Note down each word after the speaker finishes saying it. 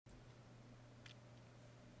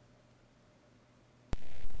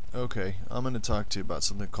Okay, I'm going to talk to you about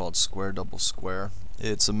something called square double square.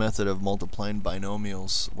 It's a method of multiplying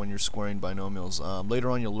binomials when you're squaring binomials.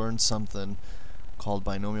 Later on you'll learn something called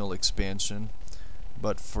binomial expansion,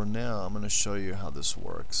 but for now I'm going to show you how this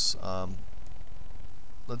works.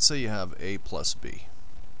 Let's say you have a plus b,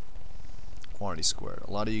 quantity squared.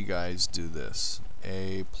 A lot of you guys do this,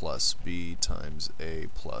 a plus b times a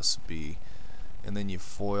plus b, and then you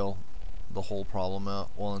FOIL the whole problem out.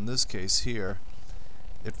 Well, in this case here,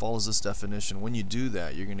 it follows this definition. When you do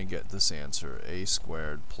that, you're going to get this answer, a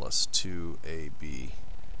squared plus 2ab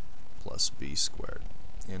plus b squared.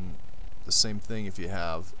 And the same thing if you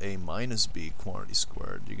have a minus b quantity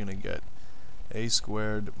squared, you're going to get a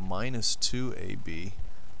squared minus 2ab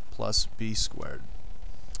plus b squared.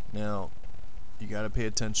 Now, you got to pay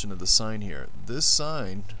attention to the sign here. This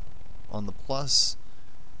sign on the plus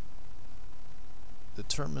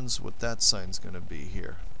determines what that sign's going to be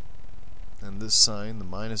here. And this sign, the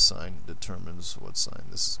minus sign, determines what sign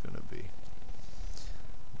this is going to be.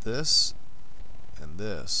 This and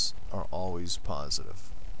this are always positive.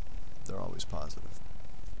 They're always positive.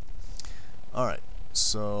 Alright,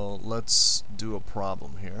 so let's do a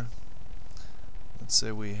problem here. Let's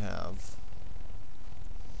say we have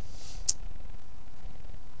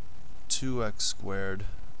 2x squared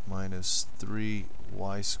minus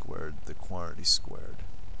 3y squared, the quantity squared.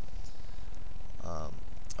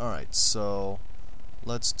 Alright, so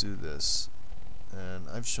let's do this. And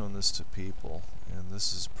I've shown this to people, and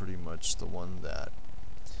this is pretty much the one that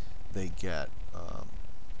they get.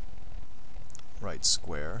 Right,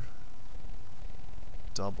 square,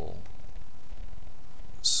 double,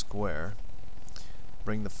 square.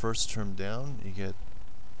 Bring the first term down, you get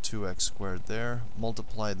 2x squared there.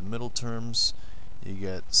 Multiply the middle terms, you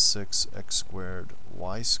get 6x squared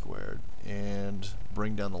y squared. And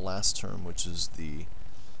bring down the last term, which is the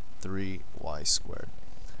 3y squared.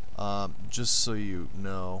 Just so you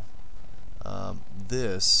know,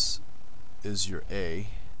 this is your a,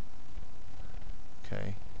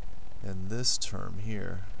 okay, and this term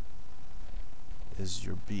here is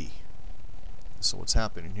your b. So what's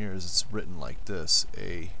happening here is it's written like this,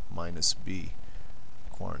 a minus b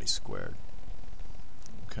quantity squared.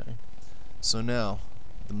 Okay, so now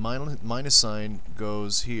the minus sign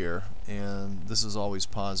goes here, and this is always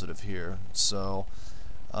positive here. So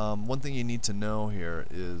one thing you need to know here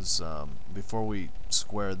is, before we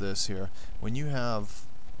square this here, when you have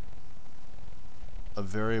a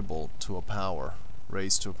variable to a power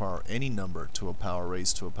raised to a power, any number to a power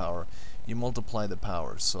raised to a power, you multiply the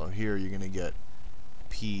powers. So here you're going to get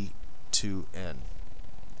p2n.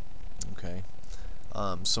 Okay,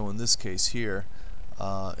 so in this case here,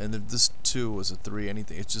 and if this 2 was a 3,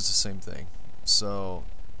 anything, it's just the same thing. So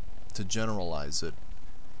to generalize it,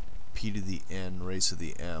 p to the n raised to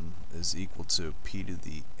the m is equal to p to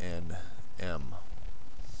the n m.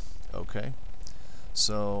 Okay,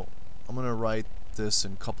 so I'm going to write this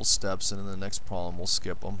in a couple steps, and in the next problem we'll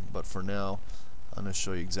skip them, but for now I'm going to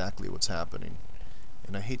show you exactly what's happening.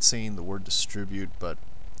 And I hate saying the word distribute, but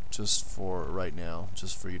just for right now,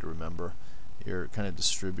 just for you to remember, you're kind of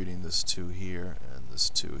distributing this 2 here and this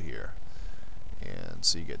 2 here. And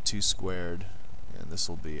so you get 2 squared, and this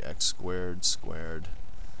will be x squared squared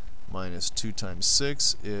minus 2 times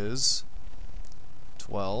 6 is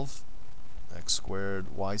 12, x squared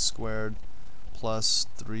y squared plus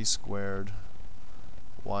 3 squared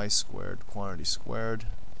y squared quantity squared.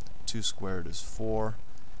 2 squared is 4,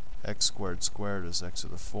 x squared squared is x to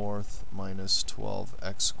the 4th minus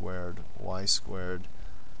 12x squared y squared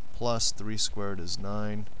plus 3 squared is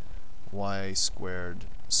 9, y squared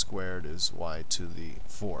squared is y to the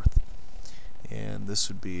 4th. And this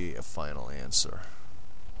would be a final answer.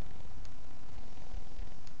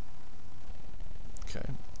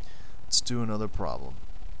 Okay, let's do another problem.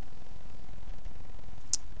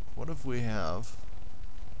 What if we have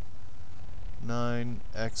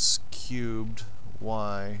 9x cubed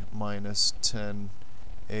y minus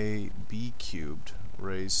 10ab cubed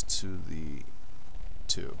raised to the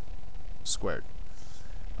 2 squared?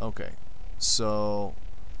 Okay, so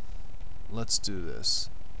let's do this.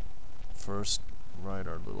 First, write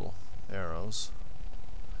our little arrows,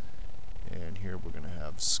 and here we're going to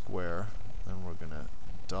have square, then we're going to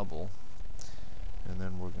double, and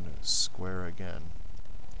then we're going to square again.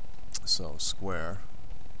 So square,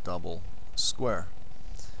 double, square.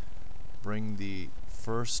 Bring the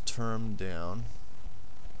first term down.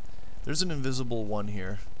 There's an invisible 1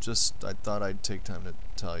 here. I thought I'd take time to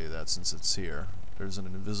tell you that since it's here. There's an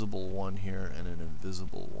invisible 1 here and an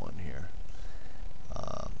invisible 1 here.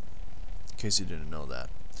 In case you didn't know that.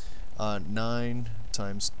 9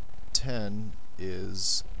 times 10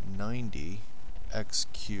 is 90 x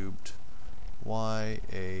cubed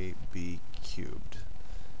yab cubed.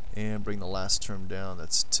 And bring the last term down,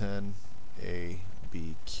 that's 10ab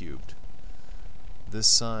cubed. This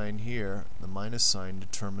sign here, the minus sign,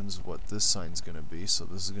 determines what this sign is going to be, so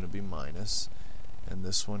this is going to be minus, and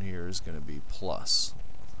this one here is going to be plus,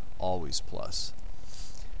 always plus.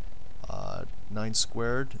 9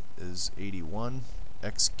 squared is 81,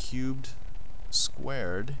 x cubed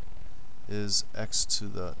squared is x to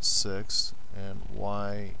the 6th, and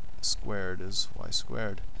y squared is y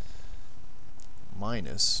squared.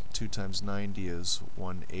 Minus 2 times 90 is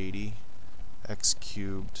 180, x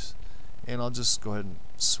cubed, and I'll just go ahead and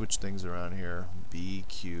switch things around here, b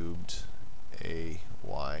cubed ay,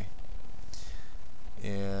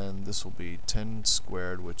 and this will be 10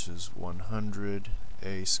 squared, which is 100,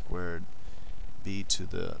 a squared, b to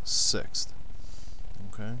the 6th.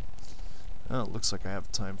 Okay, now it looks like I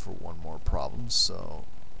have time for one more problem, so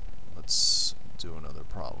let's do another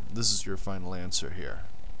problem. This is your final answer here.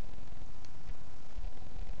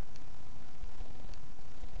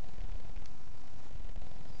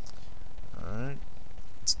 Alright,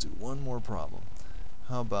 let's do one more problem.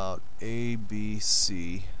 How about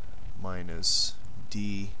ABC minus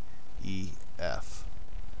DEF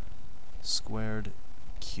squared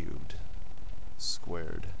cubed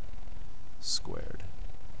squared squared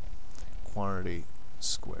quantity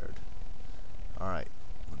squared. Alright,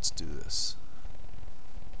 let's do this.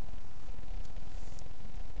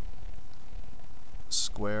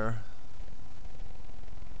 Square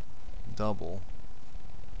double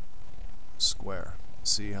square.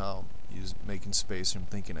 See how you're making space and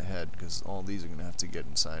thinking ahead, because all these are going to have to get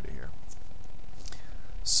inside of here.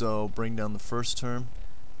 So bring down the first term,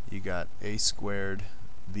 you got a squared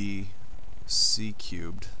b c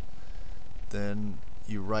cubed. Then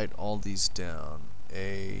you write all these down,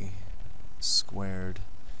 a squared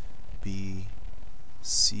b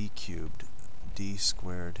c cubed d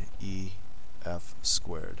squared e f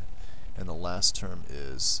squared, and the last term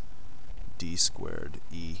is d squared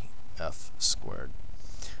e f squared.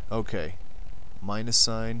 Okay, minus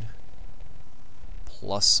sign,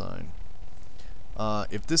 plus sign.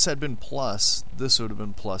 If this had been plus, this would have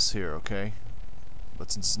been plus here, okay?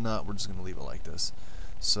 But since it's not, we're just going to leave it like this.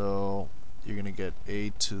 So you're going to get a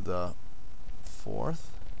to the 4th,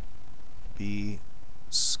 b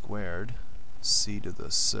squared, c to the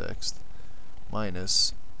 6th,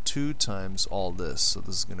 minus 2 times all this. So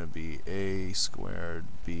this is going to be a squared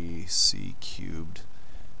b c cubed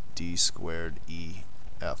d squared e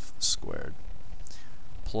f squared,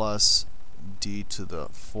 plus d to the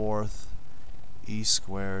 4th e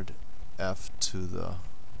squared f to the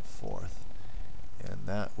 4th, and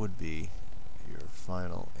that would be your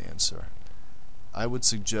final answer. I would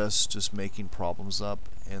suggest just making problems up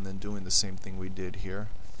and then doing the same thing we did here,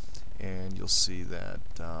 and you'll see that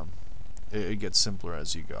it gets simpler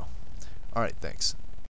as you go. Alright, thanks.